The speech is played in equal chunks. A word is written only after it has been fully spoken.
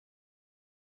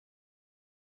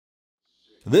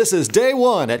This is day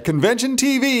one at Convention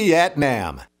TV at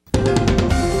NAMM.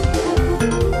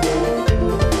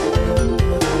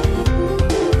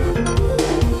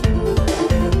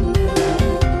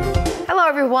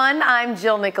 Everyone, I'm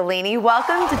Jill Nicolini.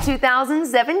 Welcome to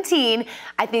 2017.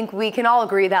 I think we can all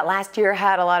agree that last year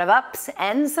had a lot of ups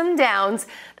and some downs.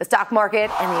 The stock market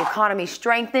and the economy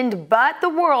strengthened, but the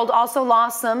world also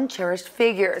lost some cherished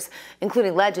figures,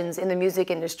 including legends in the music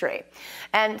industry.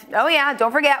 And oh yeah,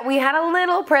 don't forget, we had a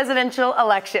little presidential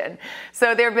election.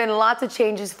 So there have been lots of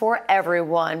changes for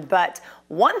everyone, but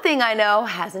one thing I know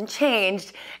hasn't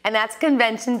changed, and that's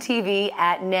Convention TV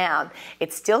at NAMM.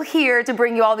 It's still here to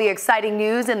bring you all the exciting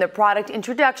news and the product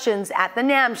introductions at the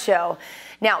NAMM show.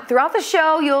 Now, throughout the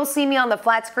show, you'll see me on the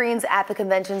flat screens at the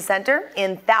Convention Center,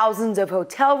 in thousands of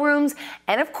hotel rooms,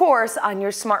 and of course, on your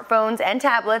smartphones and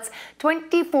tablets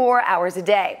 24 hours a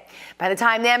day. By the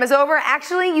time NAMM is over,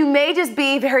 actually, you may just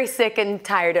be very sick and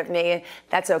tired of me.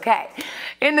 That's okay.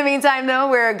 In the meantime, though,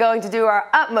 we're going to do our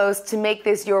utmost to make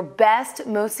this your best,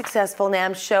 most successful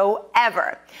NAMM show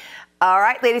ever. All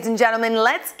right, ladies and gentlemen,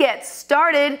 let's get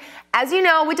started. As you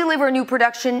know, we deliver a new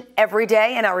production every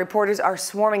day, and our reporters are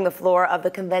swarming the floor of the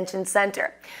Convention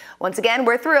Center. Once again,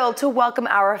 we're thrilled to welcome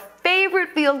our favorite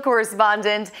field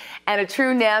correspondent and a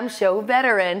true NAMM show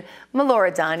veteran,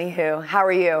 Melora Donahue. How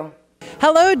are you?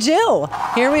 Hello, Jill.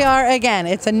 Here we are again.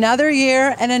 It's another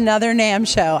year and another NAMM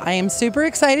show. I am super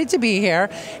excited to be here.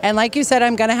 And like you said,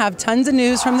 I'm going to have tons of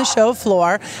news from the show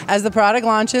floor as the product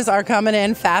launches are coming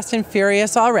in fast and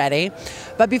furious already.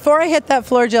 But before I hit that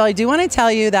floor, Jill, I do want to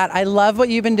tell you that I love what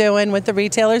you've been doing with the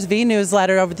Retailers V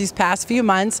newsletter over these past few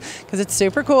months, because it's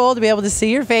super cool to be able to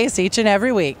see your face each and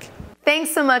every week.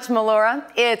 Thanks so much,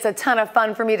 Melora. It's a ton of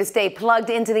fun for me to stay plugged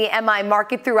into the MI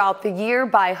market throughout the year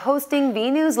by hosting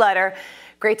V Newsletter.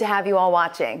 Great to have you all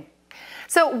watching.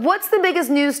 So what's the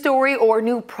biggest news story or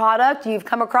new product you've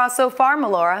come across so far,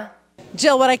 Melora?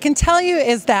 Jill, what I can tell you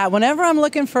is that whenever I'm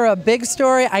looking for a big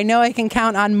story, I know I can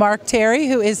count on Mark Terry,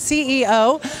 who is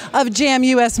CEO of Jam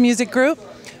US Music Group.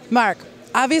 Mark,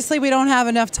 obviously we don't have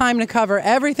enough time to cover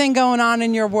everything going on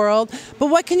in your world, but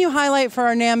what can you highlight for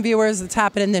our NAMM viewers that's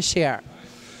happening this year?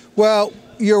 Well,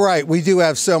 you're right. We do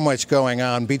have so much going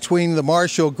on. Between the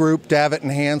Marshall Group, Davitt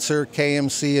and Hanser,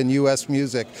 KMC, and US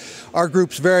Music, our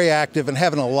group's very active and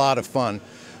having a lot of fun.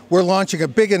 We're launching a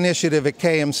big initiative at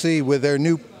KMC with their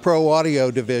new Pro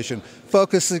Audio division,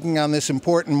 focusing on this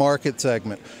important market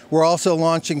segment. We're also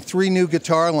launching 3 new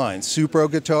guitar lines,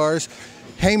 Supro guitars,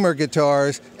 Hamer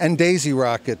guitars, and Daisy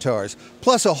Rock guitars,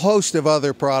 plus a host of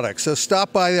other products. So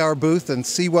stop by our booth and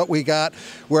see what we got.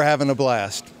 We're having a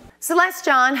blast. Celeste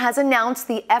John has announced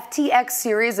the FTX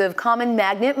series of common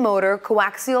magnet motor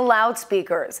coaxial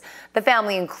loudspeakers. The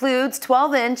family includes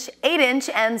 12-inch, 8-inch,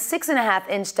 and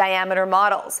 6.5-inch diameter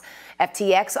models.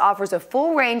 FTX offers a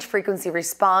full range frequency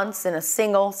response in a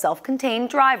single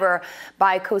self-contained driver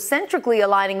by concentrically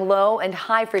aligning low and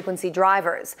high frequency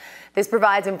drivers. This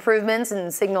provides improvements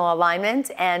in signal alignment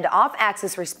and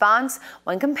off-axis response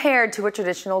when compared to a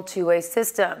traditional two-way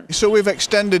system. So we've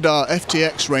extended our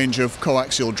FTX range of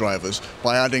coaxial drivers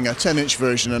by adding a 10-inch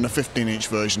version and a 15-inch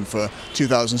version for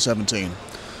 2017.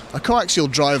 A coaxial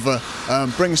driver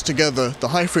brings together the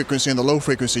high frequency and the low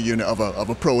frequency unit of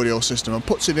a Pro Audio system and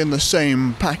puts it in the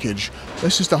same package.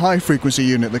 This is the high frequency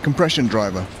unit, the compression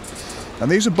driver. And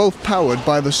these are both powered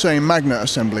by the same magnet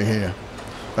assembly here.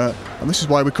 And this is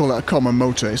why we call it a common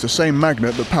motor. It's the same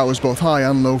magnet that powers both high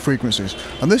and low frequencies.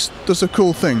 And this does a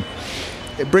cool thing.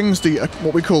 It brings the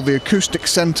what we call the acoustic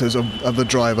centers of the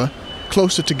driver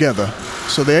closer together.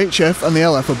 So the HF and the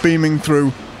LF are beaming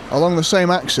through along the same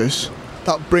axis.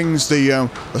 That brings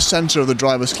the center of the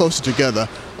drivers closer together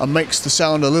and makes the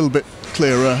sound a little bit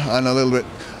clearer and a little bit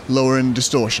lower in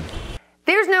distortion.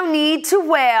 There's no need to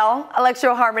wail.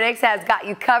 Electro-Harmonix has got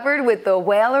you covered with the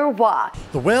Wailer Wah.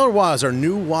 The Wailer Wah is our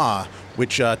new wah,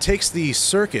 which takes the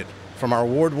circuit from our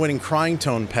award-winning crying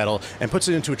tone pedal and puts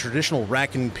it into a traditional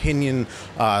rack and pinion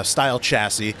style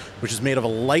chassis, which is made of a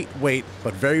lightweight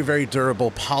but very, very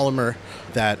durable polymer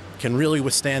that can really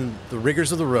withstand the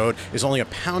rigors of the road, is only 1.5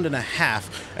 pounds,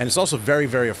 and it's also very,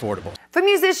 very affordable. For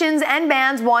musicians and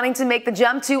bands wanting to make the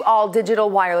jump to all digital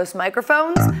wireless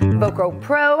microphones, Voco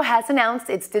Pro has announced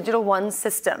its Digital One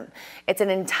system. It's an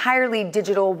entirely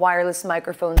digital wireless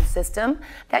microphone system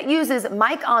that uses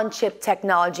mic-on-chip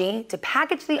technology to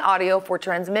package the audio for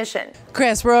transmission.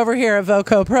 Chris, we're over here at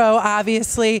Voco Pro,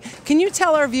 obviously. Can you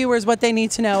tell our viewers what they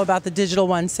need to know about the Digital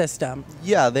One system?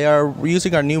 Yeah, they are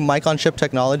using our new mic-on-chip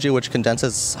technology, which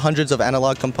condenses hundreds of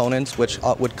analog components, which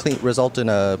would result in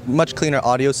a much cleaner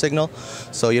audio signal.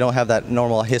 So you don't have that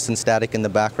normal hiss and static in the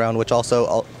background, which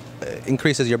also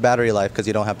increases your battery life because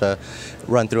you don't have to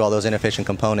run through all those inefficient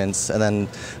components. And then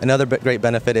another great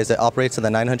benefit is it operates in the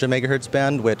 900 megahertz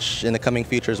band, which in the coming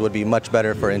futures would be much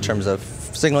better for in terms of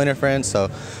signal interference, so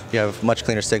you have much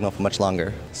cleaner signal for much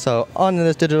longer. So on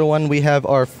this digital one, we have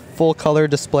our full color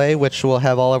display, which will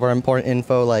have all of our important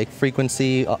info like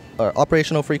frequency, or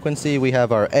operational frequency. We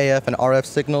have our AF and RF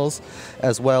signals,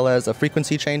 as well as a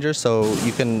frequency changer, so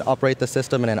you can operate the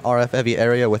system in an RF heavy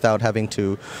area without having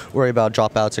to worry about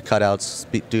dropouts or cutouts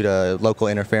due to local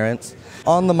interference.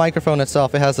 On the microphone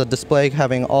itself, it has a display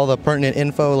having all the pertinent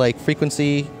info like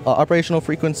frequency, operational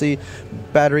frequency,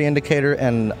 battery indicator,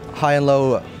 and high and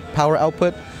low power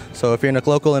output. So if you're in a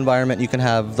local environment, you can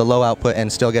have the low output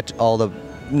and still get all the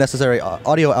necessary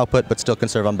audio output, but still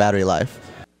conserve on battery life.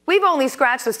 We've only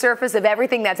scratched the surface of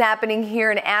everything that's happening here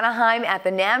in Anaheim at the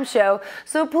NAMM show,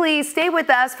 so please stay with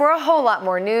us for a whole lot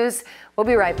more news. We'll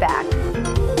be right back.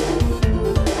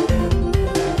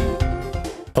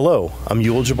 Hello, I'm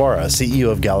Yul Jabara, CEO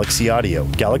of Galaxy Audio.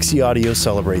 Galaxy Audio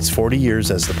celebrates 40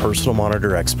 years as the personal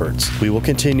monitor experts. We will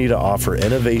continue to offer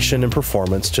innovation and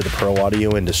performance to the pro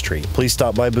audio industry. Please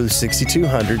stop by booth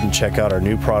 6200 and check out our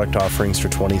new product offerings for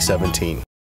 2017.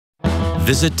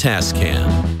 Visit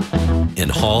Tascam in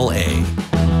Hall A,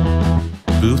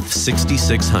 booth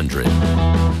 6600,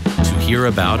 to hear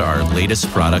about our latest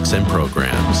products and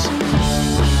programs.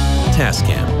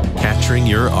 Tascam, capturing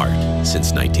your art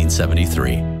since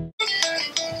 1973.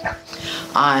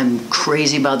 I'm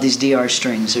crazy about these DR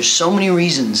strings. There's so many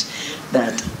reasons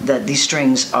that these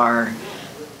strings are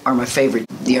my favorite.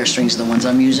 DR strings are the ones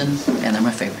I'm using, and they're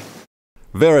my favorite.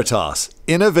 Veritas,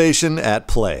 innovation at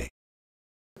play.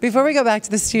 Before we go back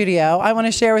to the studio, I want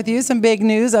to share with you some big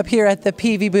news up here at the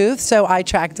PV booth. So I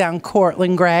tracked down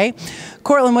Cortland Gray.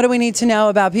 Cortland, what do we need to know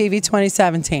about PV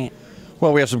 2017?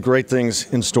 Well, we have some great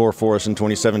things in store for us in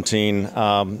 2017.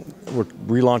 We're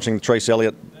relaunching the Trace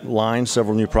Elliott line,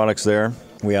 several new products there.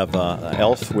 We have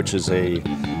ELF, which is a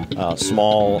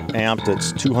small amp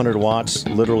that's 200 watts,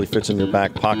 literally fits in your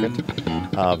back pocket.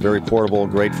 Very portable,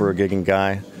 great for a gigging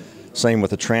guy. Same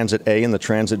with the Transit A and the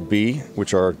Transit B,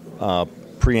 which are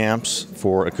preamps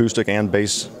for acoustic and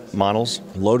bass models,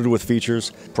 loaded with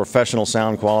features, professional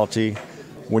sound quality.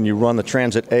 When you run the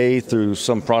Transit A through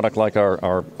some product like our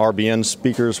RBN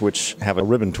speakers, which have a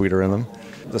ribbon tweeter in them,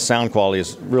 the sound quality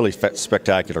is really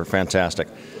spectacular, fantastic.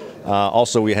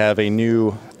 Also, we have a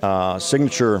new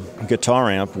signature guitar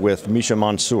amp with Misha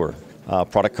Mansour, a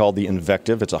product called the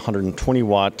Invective. It's a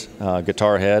 120-watt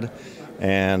guitar head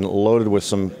and loaded with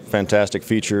some fantastic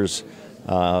features.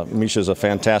 Misha's a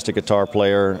fantastic guitar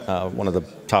player, one of the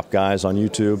top guys on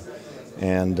YouTube.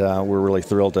 And we're really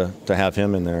thrilled to have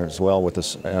him in there as well with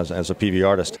us as a PV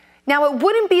artist. Now, it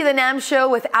wouldn't be the NAMM show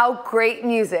without great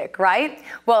music, right?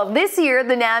 Well, this year,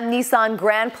 the NAMM Nissan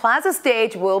Grand Plaza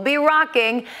stage will be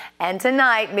rocking. And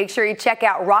tonight, make sure you check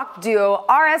out rock duo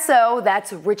RSO,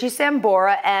 that's Richie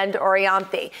Sambora and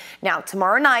Orianthi. Now,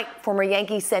 tomorrow night, former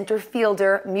Yankee center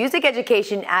fielder, music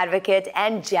education advocate,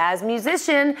 and jazz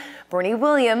musician Bernie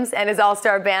Williams and his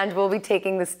all-star band will be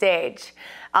taking the stage.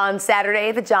 On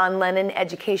Saturday, the John Lennon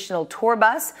Educational Tour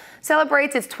Bus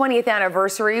celebrates its 20th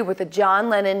anniversary with a John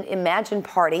Lennon Imagine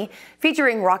Party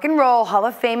featuring Rock and Roll Hall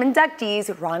of Fame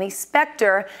inductees Ronnie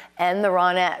Spector and the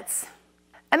Ronettes.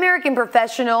 American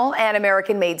Professional and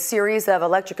American-made series of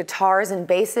electric guitars and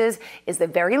basses is the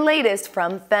very latest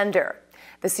from Fender.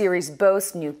 The series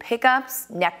boasts new pickups,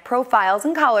 neck profiles,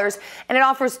 and colors, and it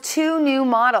offers 2 new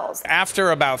models.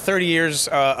 After about 30 years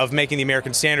of making the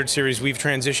American Standard Series, we've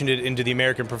transitioned it into the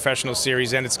American Professional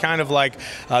Series, and it's kind of like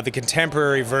the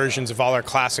contemporary versions of all our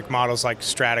classic models like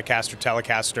Stratocaster,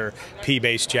 Telecaster,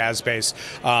 P-Bass, Jazz Bass.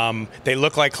 They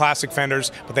look like classic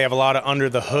Fenders, but they have a lot of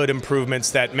under-the-hood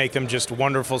improvements that make them just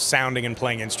wonderful sounding and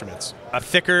playing instruments. A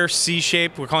thicker C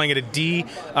shape, we're calling it a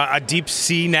deep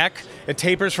C neck. It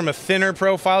tapers from a thinner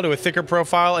profile to a thicker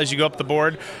profile as you go up the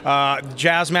board.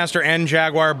 Jazzmaster and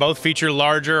Jaguar both feature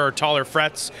larger or taller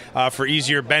frets for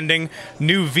easier bending.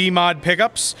 New V-Mod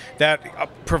pickups that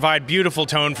provide beautiful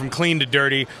tone from clean to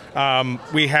dirty.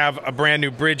 We have a brand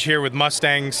new bridge here with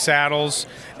Mustang saddles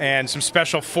and some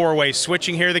special 4-way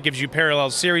switching here that gives you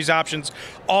parallel series options.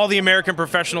 All the American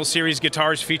Professional Series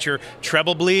guitars feature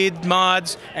treble bleed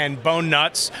mods and bone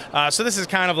nuts. So this is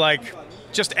kind of like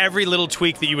just every little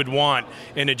tweak that you would want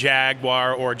in a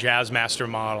Jaguar or Jazzmaster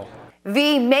model.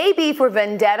 V may be for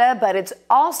Vendetta, but it's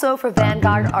also for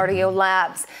Vanguard Audio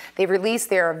Labs. They've released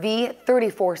their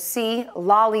V34C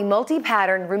Lolly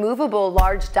multi-pattern removable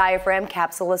large diaphragm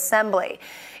capsule assembly.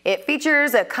 It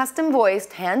features a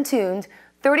custom-voiced, hand-tuned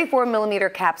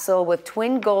 34mm capsule with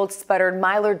twin gold sputtered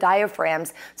mylar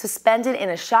diaphragms suspended in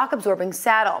a shock-absorbing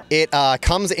saddle. It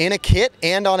comes in a kit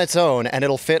and on its own, and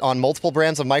it'll fit on multiple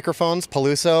brands of microphones,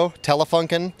 Peluso,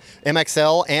 Telefunken,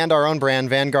 MXL, and our own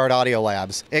brand, Vanguard Audio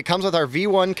Labs. It comes with our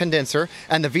V1 condenser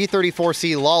and the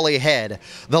V34C Lolly head.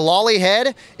 The Lolly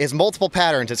head is multiple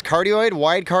patterns. It's cardioid,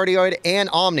 wide cardioid, and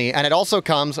omni, and it also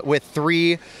comes with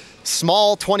 3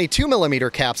 small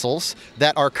 22mm capsules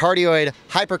that are cardioid,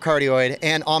 hypercardioid,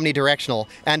 and omnidirectional,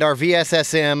 and our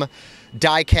VSSM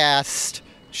die-cast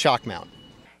shock mount.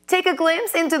 Take a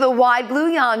glimpse into the wide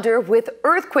blue yonder with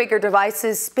Earthquaker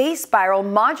Devices Space Spiral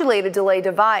Modulated Delay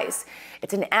device.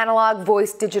 It's an analog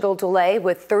voice digital delay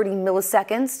with 30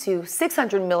 milliseconds to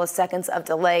 600 milliseconds of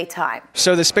delay time.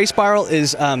 So the Space Spiral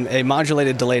is a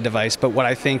modulated delay device, but what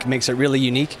I think makes it really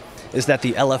unique is that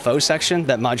the LFO section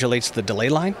that modulates the delay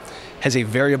line has a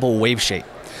variable wave shape.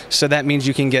 So that means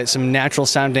you can get some natural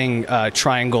sounding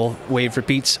triangle wave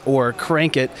repeats, or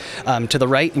crank it to the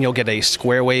right and you'll get a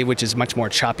square wave, which is much more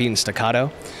choppy and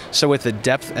staccato. So with the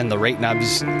depth and the rate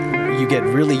knobs, you get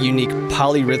really unique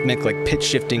polyrhythmic, like pitch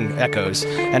shifting echoes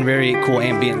and very cool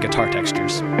ambient guitar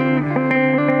textures.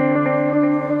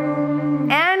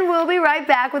 And we'll be right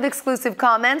back with exclusive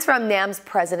comments from NAMM's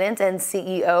president and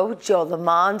CEO, Joe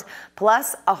Lamond,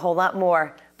 plus a whole lot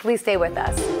more. Please stay with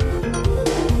us.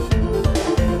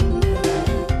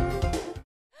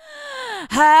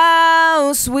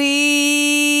 How sweet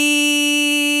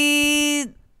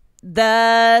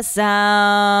the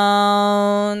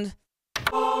sound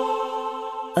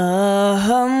of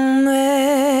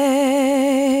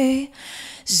amazing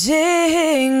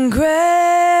grace.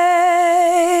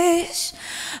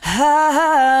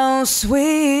 How sweet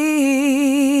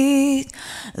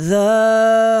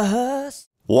the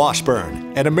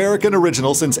Washburn, an American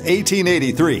original since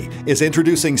 1883, is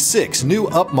introducing 6 new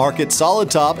upmarket solid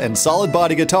top and solid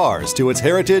body guitars to its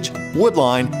Heritage,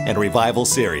 Woodline, and Revival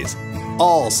series.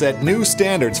 All set new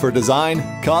standards for design,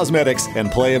 cosmetics, and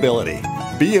playability.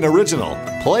 Be an original,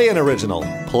 play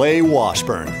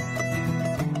Washburn.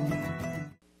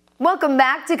 Welcome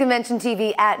back to Convention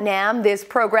TV at NAMM. This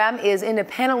program is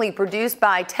independently produced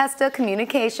by Testa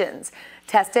Communications.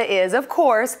 Testa is, of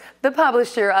course, the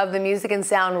publisher of the music and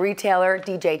sound retailer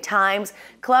DJ Times,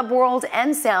 Club World,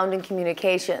 and Sound and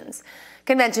Communications.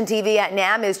 Convention TV at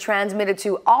NAMM is transmitted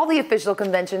to all the official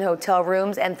convention hotel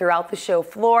rooms and throughout the show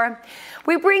floor.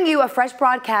 We bring you a fresh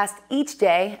broadcast each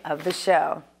day of the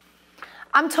show.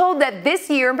 I'm told that this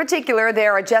year in particular,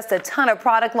 there are just a ton of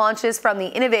product launches from the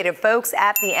innovative folks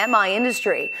at the MI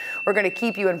industry. We're going to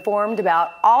keep you informed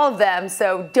about all of them,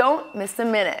 so don't miss a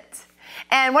minute.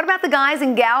 And what about the guys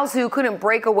and gals who couldn't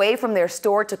break away from their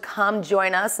store to come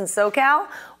join us in SoCal?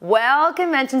 Well,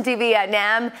 Convention TV at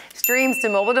NAMM streams to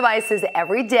mobile devices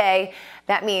every day.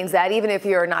 That means that even if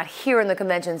you're not here in the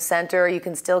convention center, you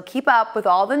can still keep up with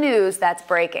all the news that's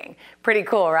breaking. Pretty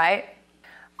cool, right?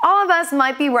 All of us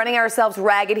might be running ourselves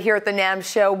ragged here at the NAMM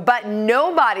show, but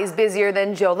nobody's busier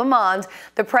than Joe Lamond,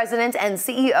 the president and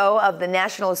CEO of the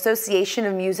National Association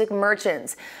of Music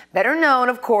Merchants, better known,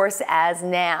 of course, as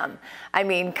NAMM. I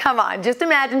mean, come on, just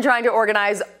imagine trying to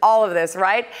organize all of this,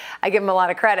 right? I give him a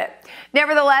lot of credit.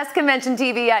 Nevertheless, Convention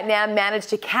TV at NAMM managed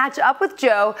to catch up with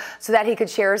Joe so that he could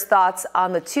share his thoughts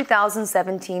on the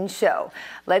 2017 show.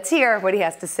 Let's hear what he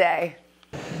has to say.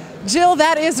 Jill,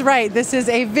 that is right. This is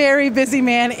a very busy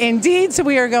man indeed, so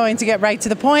we are going to get right to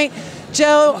the point.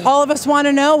 Joe, all of us want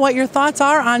to know what your thoughts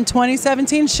are on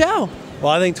 2017's show.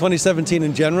 Well, I think 2017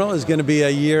 in general is going to be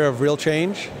a year of real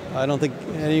change. I don't think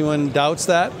anyone doubts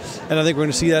that, and I think we're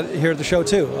going to see that here at the show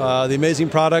too. The amazing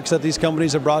products that these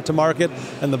companies have brought to market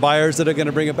and the buyers that are going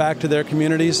to bring it back to their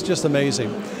communities, just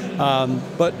amazing.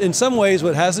 But in some ways,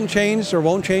 what hasn't changed or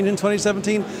won't change in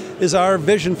 2017 is our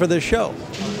vision for this show,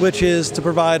 which is to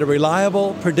provide a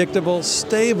reliable, predictable,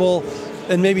 stable,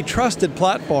 and maybe trusted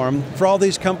platform for all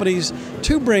these companies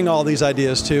to bring all these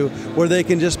ideas to, where they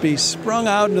can just be sprung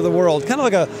out into the world, kind of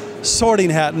like a sorting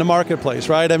hat in the marketplace,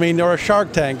 right? I mean, or a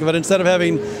Shark Tank, but instead of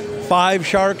having 5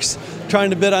 sharks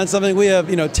trying to bid on something, we have,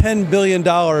 $10 billion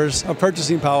of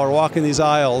purchasing power walking these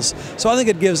aisles. So I think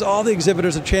it gives all the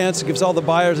exhibitors a chance, it gives all the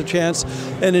buyers a chance,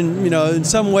 and in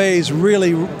some ways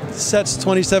really sets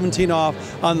 2017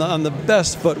 off on the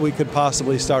best foot we could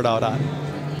possibly start out on.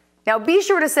 Now be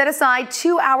sure to set aside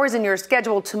 2 hours in your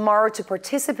schedule tomorrow to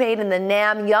participate in the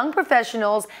NAMM Young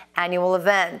Professionals annual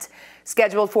event.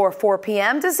 Scheduled for 4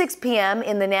 p.m. to 6 p.m.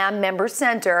 in the NAMM Member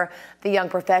Center, the Young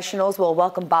Professionals will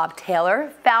welcome Bob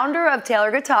Taylor, founder of Taylor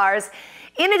Guitars,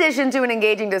 In addition to an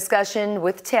engaging discussion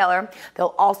with Taylor,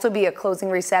 there'll also be a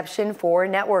closing reception for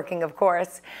networking, of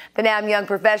course. The NAMM Young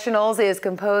Professionals is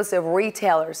composed of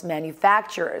retailers,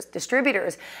 manufacturers,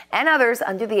 distributors, and others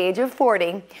under the age of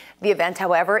 40. The event,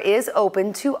 however, is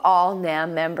open to all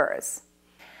NAMM members.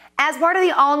 As part of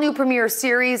the all-new premiere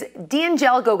series,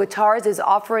 D'Angelico Guitars is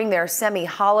offering their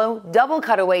semi-hollow, double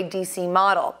cutaway DC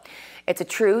model. It's a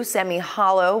true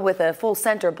semi-hollow with a full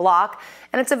center block,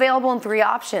 and it's available in 3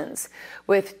 options,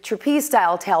 with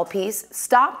trapeze-style tailpiece,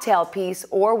 stop tailpiece,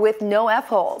 or with no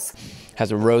F-holes.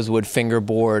 Has a rosewood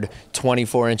fingerboard,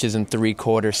 24 inches and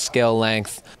 3/4 scale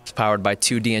length. It's powered by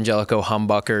 2 D'Angelico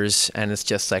humbuckers, and it's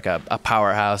just like a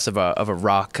powerhouse of a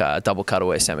rock double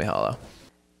cutaway semi-hollow.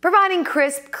 Providing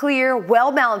crisp, clear,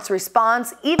 well-balanced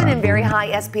response, even in very high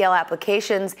SPL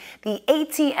applications, the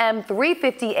ATM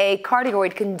 350A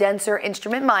cardioid condenser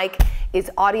instrument mic is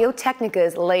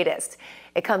Audio-Technica's latest.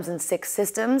 It comes in 6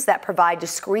 systems that provide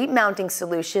discrete mounting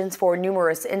solutions for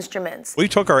numerous instruments. We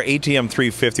took our ATM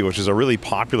 350, which is a really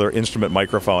popular instrument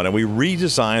microphone, and we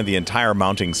redesigned the entire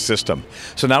mounting system.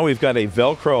 So now we've got a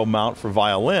Velcro mount for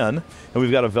violin, and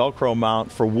we've got a Velcro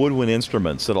mount for woodwind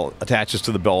instruments that attaches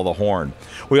to the bell of the horn.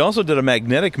 We also did a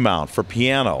magnetic mount for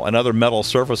piano and other metal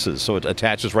surfaces, so it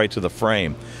attaches right to the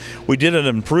frame. We did an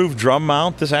improved drum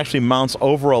mount. This actually mounts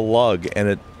over a lug, and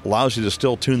it allows you to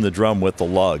still tune the drum with the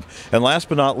lug. And last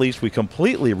but not least, we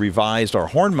completely revised our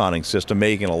horn mounting system,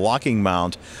 making a locking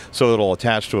mount so it'll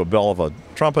attach to a bell of a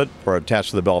trumpet or attach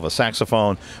to the bell of a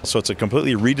saxophone. So it's a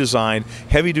completely redesigned,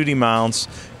 heavy-duty mounts.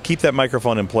 Keep that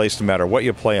microphone in place no matter what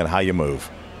you play and how you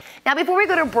move. Now, before we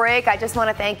go to break, I just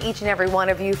want to thank each and every one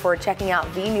of you for checking out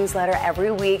the newsletter every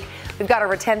week. We've got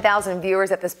over 10,000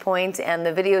 viewers at this point, and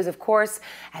the videos, of course,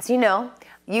 as you know,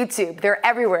 YouTube, they're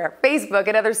everywhere, Facebook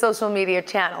and other social media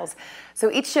channels.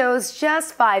 So each show's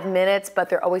just 5 minutes, but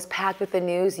they're always packed with the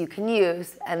news you can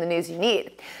use and the news you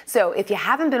need. So if you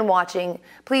haven't been watching,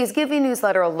 please give the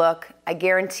newsletter a look. I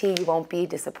guarantee you won't be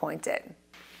disappointed.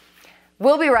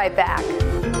 We'll be right back.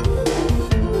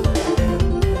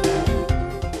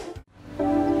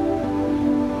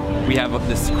 We have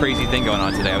this crazy thing going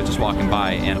on today. I was just walking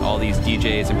by and all these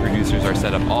DJs and producers are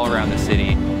set up all around the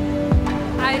city.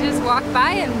 I just walked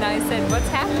by and I said, "What's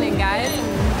happening, guys?"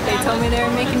 And they told me they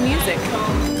were making music.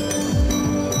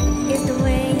 It's the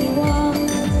way you walk,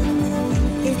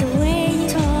 it's the way you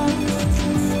talk.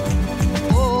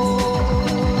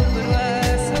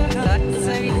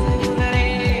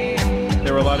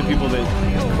 There were a lot of people that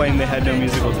claimed they had no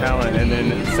musical talent and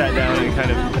then sat down and kind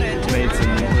of made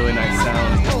some really nice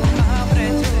sounds.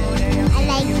 I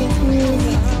like this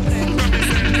music.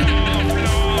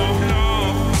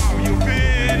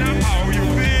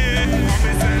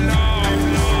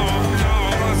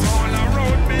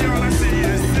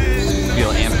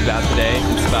 About today,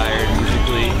 inspired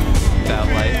musically, about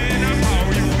life.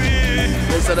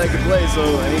 They said I could play, so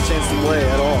any chance to play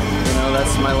at all. You know,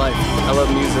 that's my life. I love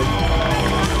music.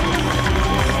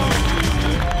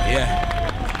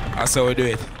 Yeah, that's how we do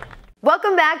it.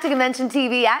 Welcome back to Convention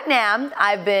TV at NAMM.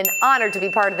 I've been honored to be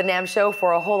part of the NAMM show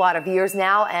for a whole lot of years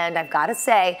now, and I've got to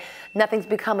say, nothing's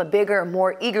become a bigger,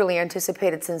 more eagerly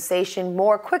anticipated sensation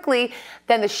more quickly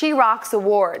than the She Rocks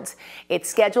Awards. It's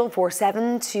scheduled for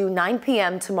 7 to 9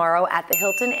 p.m. tomorrow at the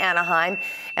Hilton Anaheim,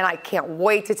 and I can't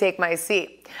wait to take my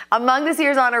seat. Among this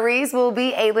year's honorees will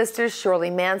be A-listers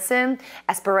Shirley Manson,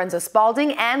 Esperanza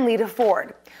Spalding, and Lita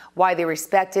Ford. Widely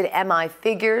respected MI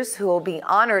figures who will be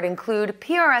honored include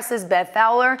PRS's Bev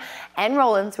Fowler and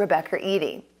Roland's Rebecca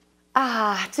Eady.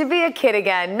 To be a kid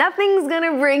again, nothing's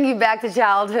gonna bring you back to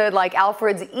childhood like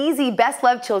Alfred's easy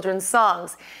best-loved children's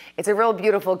songs. It's a real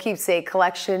beautiful keepsake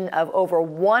collection of over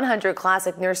 100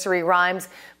 classic nursery rhymes,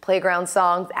 playground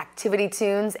songs, activity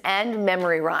tunes, and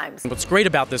memory rhymes. What's great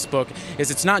about this book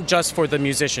is it's not just for the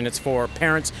musician, it's for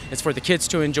parents, it's for the kids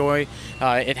to enjoy.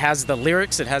 It has the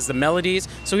lyrics, it has the melodies,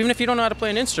 so even if you don't know how to play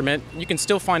an instrument, you can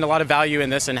still find a lot of value in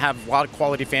this and have a lot of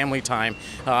quality family time.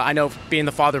 I know, being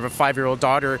the father of a 5-year-old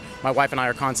daughter, my wife and I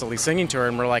are constantly singing to her,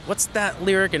 and we're like, what's that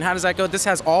lyric and how does that go? This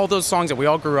has all those songs that we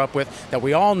all grew up with, that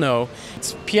we all know.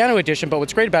 It's piano edition, but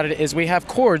what's great about it is we have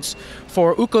chords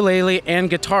for ukulele and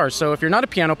guitar. So if you're not a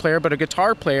piano player but a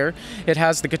guitar player, it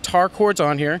has the guitar chords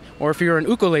on here, or if you're an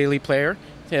ukulele player,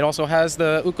 it also has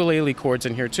the ukulele chords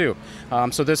in here too.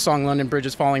 So this song, London Bridge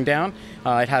is Falling Down,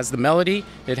 it has the melody,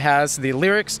 it has the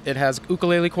lyrics, it has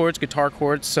ukulele chords, guitar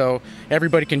chords, so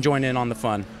everybody can join in on the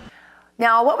fun.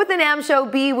 Now, what would the NAMM show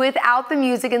be without the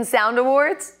Music and Sound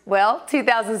Awards? Well,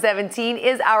 2017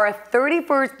 is our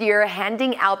 31st year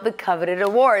handing out the coveted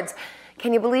awards.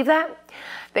 Can you believe that?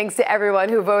 Thanks to everyone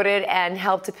who voted and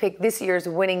helped to pick this year's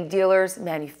winning dealers,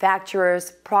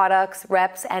 manufacturers, products,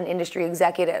 reps, and industry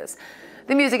executives.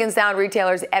 The Music and Sound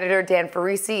Retailer's editor, Dan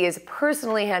Farisi, is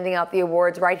personally handing out the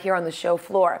awards right here on the show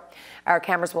floor. Our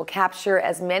cameras will capture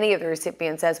as many of the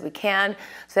recipients as we can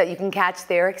so that you can catch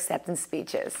their acceptance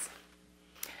speeches.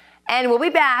 And we'll be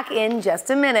back in just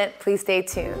a minute. Please stay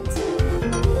tuned.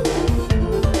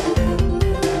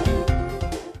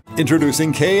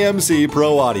 Introducing KMC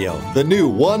Pro Audio, the new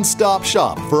one-stop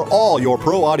shop for all your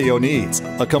pro audio needs.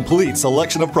 A complete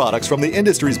selection of products from the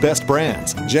industry's best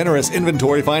brands, generous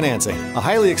inventory financing, a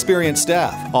highly experienced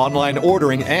staff, online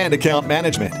ordering and account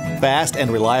management, fast and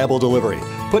reliable delivery.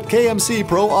 Put KMC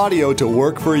Pro Audio to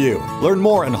work for you. Learn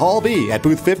more in Hall B at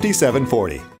booth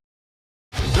 5740.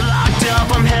 Locked up,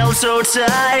 I'm held so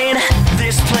tight.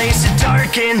 This place is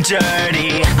dark and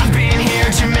dirty. I've been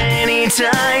here too many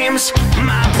times.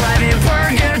 My private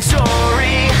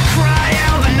purgatory. Cry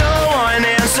out but no one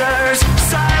answers.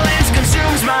 Silence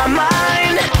consumes my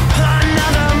mind.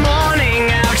 Another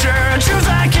morning after truth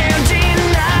I can't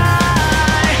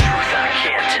deny. Truth I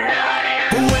can't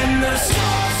deny. When the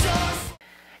stars are...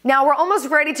 Now we're almost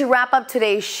ready to wrap up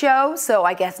today's show, so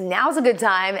I guess now's a good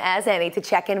time as any to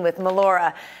check in with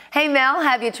Melora. Hey Mel,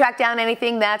 have you tracked down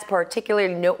anything that's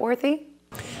particularly noteworthy?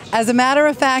 As a matter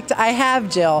of fact, I have,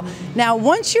 Jill. Now,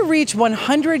 once you reach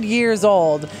 100 years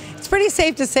old, it's pretty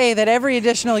safe to say that every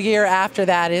additional year after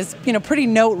that is, pretty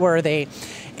noteworthy.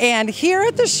 And here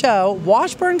at the show,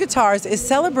 Washburn Guitars is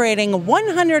celebrating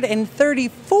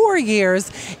 134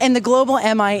 years in the global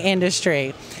MI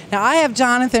industry. Now, I have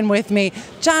Jonathan with me.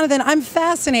 Jonathan, I'm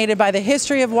fascinated by the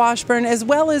history of Washburn, as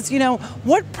well as,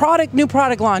 what new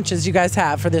product launches you guys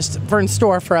have for in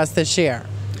store for us this year.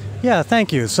 Yeah,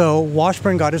 thank you. So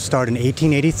Washburn got its start in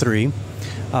 1883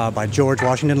 by George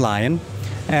Washington Lyon.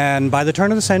 And by the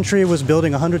turn of the century, it was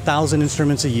building 100,000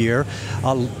 instruments a year,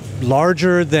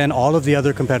 larger than all of the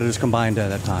other competitors combined at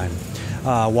that time.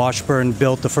 Washburn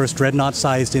built the first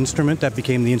dreadnought-sized instrument that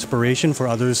became the inspiration for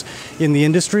others in the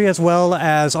industry, as well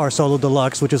as our Solo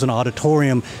Deluxe, which is an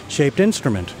auditorium-shaped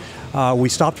instrument. We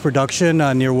stopped production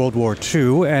near World War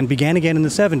II and began again in the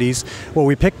 70s, where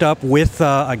we picked up with,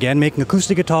 again, making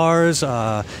acoustic guitars,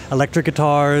 electric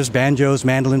guitars, banjos,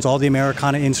 mandolins, all the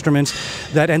Americana instruments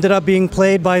that ended up being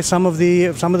played by some of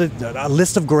the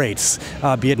list of greats,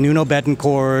 be it Nuno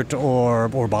Bettencourt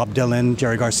or Bob Dylan,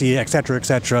 Jerry Garcia, etc.,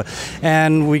 etc.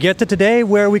 And we get to today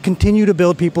where we continue to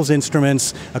build people's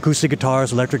instruments, acoustic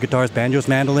guitars, electric guitars, banjos,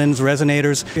 mandolins,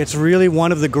 resonators. It's really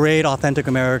one of the great authentic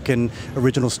American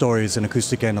original stories in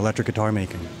acoustic and electric guitar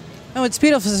making. Oh, it's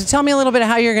beautiful. So tell me a little bit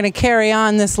how you're going to carry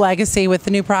on this legacy with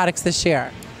the new products this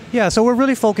year. Yeah, so we're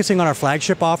really focusing on our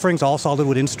flagship offerings, all solid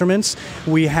wood instruments.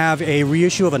 We have a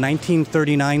reissue of a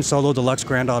 1939 Solo Deluxe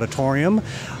Grand Auditorium.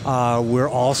 We're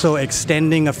also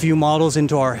extending a few models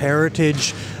into our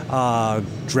heritage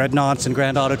dreadnoughts and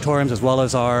Grand Auditoriums, as well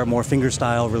as our more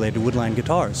fingerstyle related woodline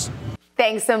guitars.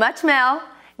 Thanks so much, Mel.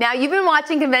 Now, you've been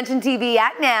watching Convention TV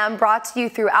at NAMM, brought to you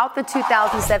throughout the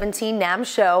 2017 NAMM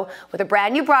show with a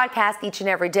brand new broadcast each and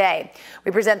every day.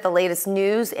 We present the latest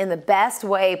news in the best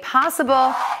way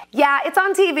possible. Yeah, it's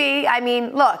on TV. I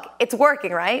mean, look, it's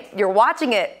working, right? You're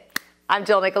watching it. I'm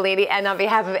Jill Nicolini, and on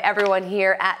behalf of everyone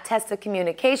here at Testa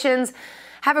Communications,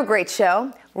 have a great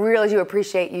show. Really do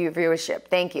appreciate your viewership.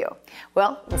 Thank you.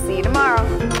 Well, we'll see you tomorrow.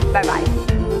 Bye-bye.